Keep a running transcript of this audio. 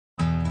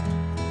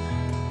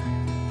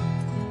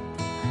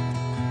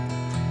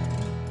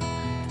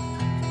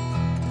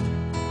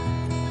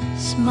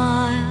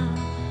smile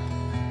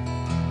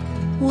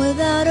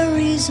without a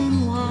reason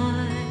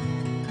why.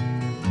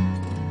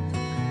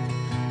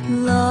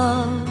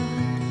 Love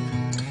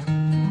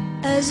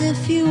as if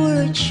you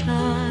were a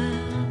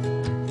child.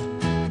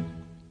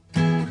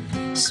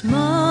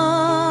 Smile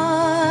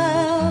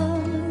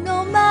no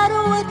matter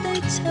what they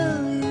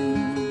tell you.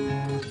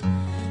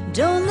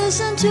 Don't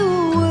listen to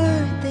a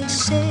word they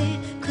say,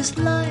 'cause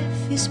life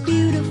is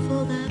beautiful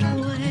that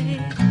way.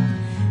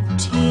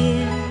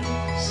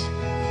 Tears,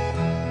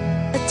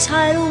 a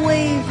tidal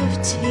wave of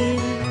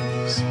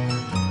tears.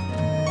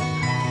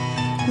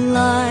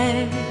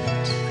 Light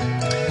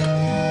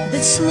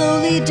that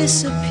slowly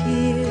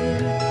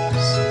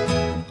disappears.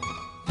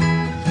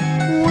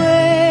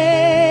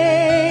 Wait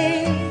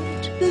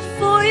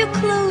before you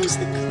close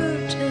the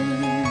curtain.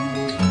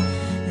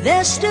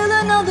 There's still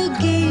another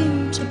game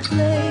to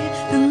play,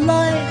 and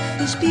life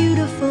is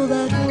beautiful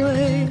that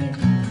way.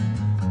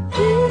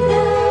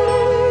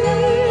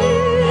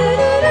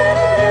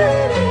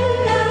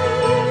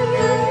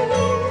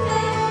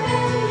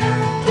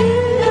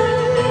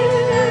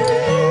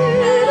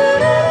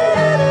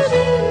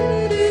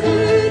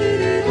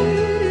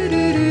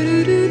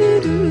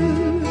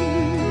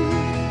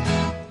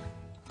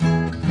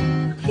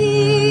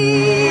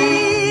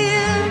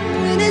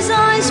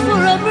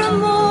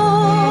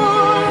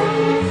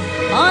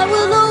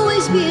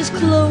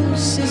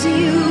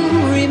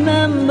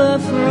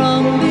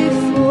 From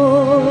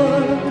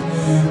before.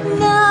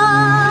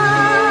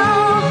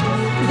 Now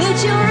that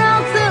you're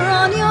out there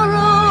on your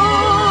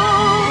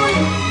own,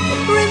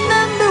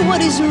 remember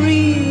what is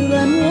real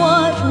and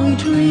what we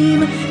dream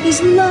is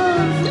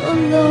love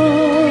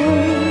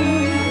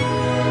alone.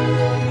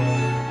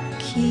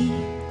 Keep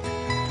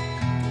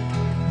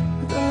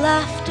the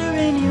laughter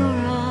in your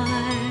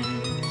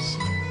eyes.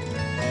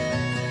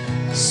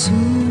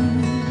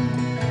 Soon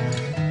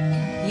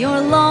your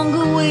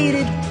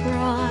long-awaited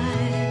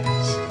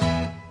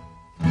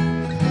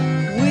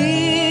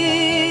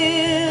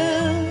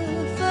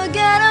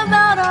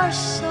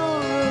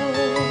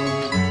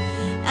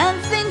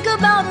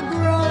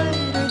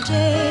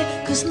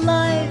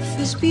life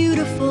is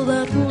beautiful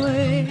that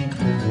way.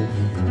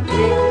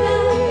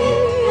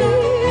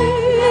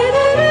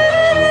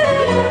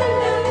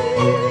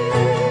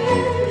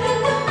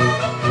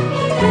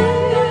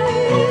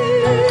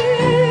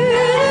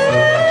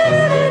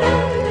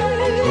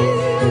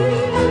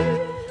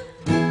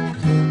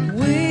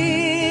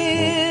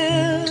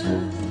 We'll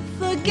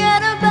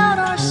forget about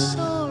our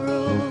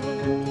sorrow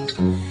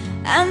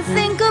and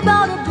think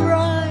about a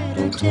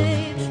brighter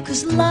day,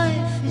 'cause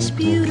life is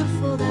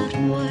beautiful that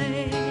way.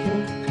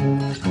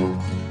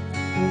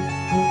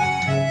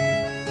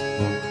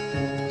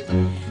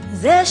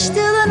 There's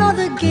still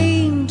another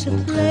game to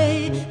play,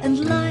 and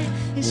life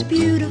is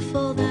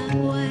beautiful that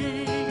way.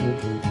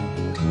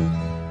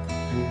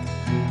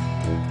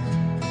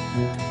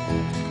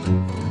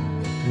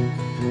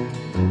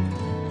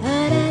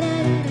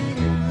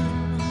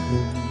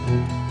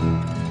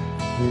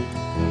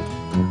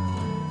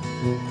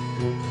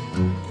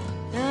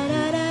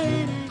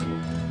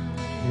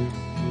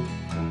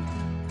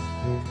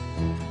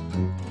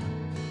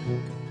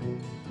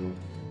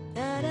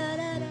 Da da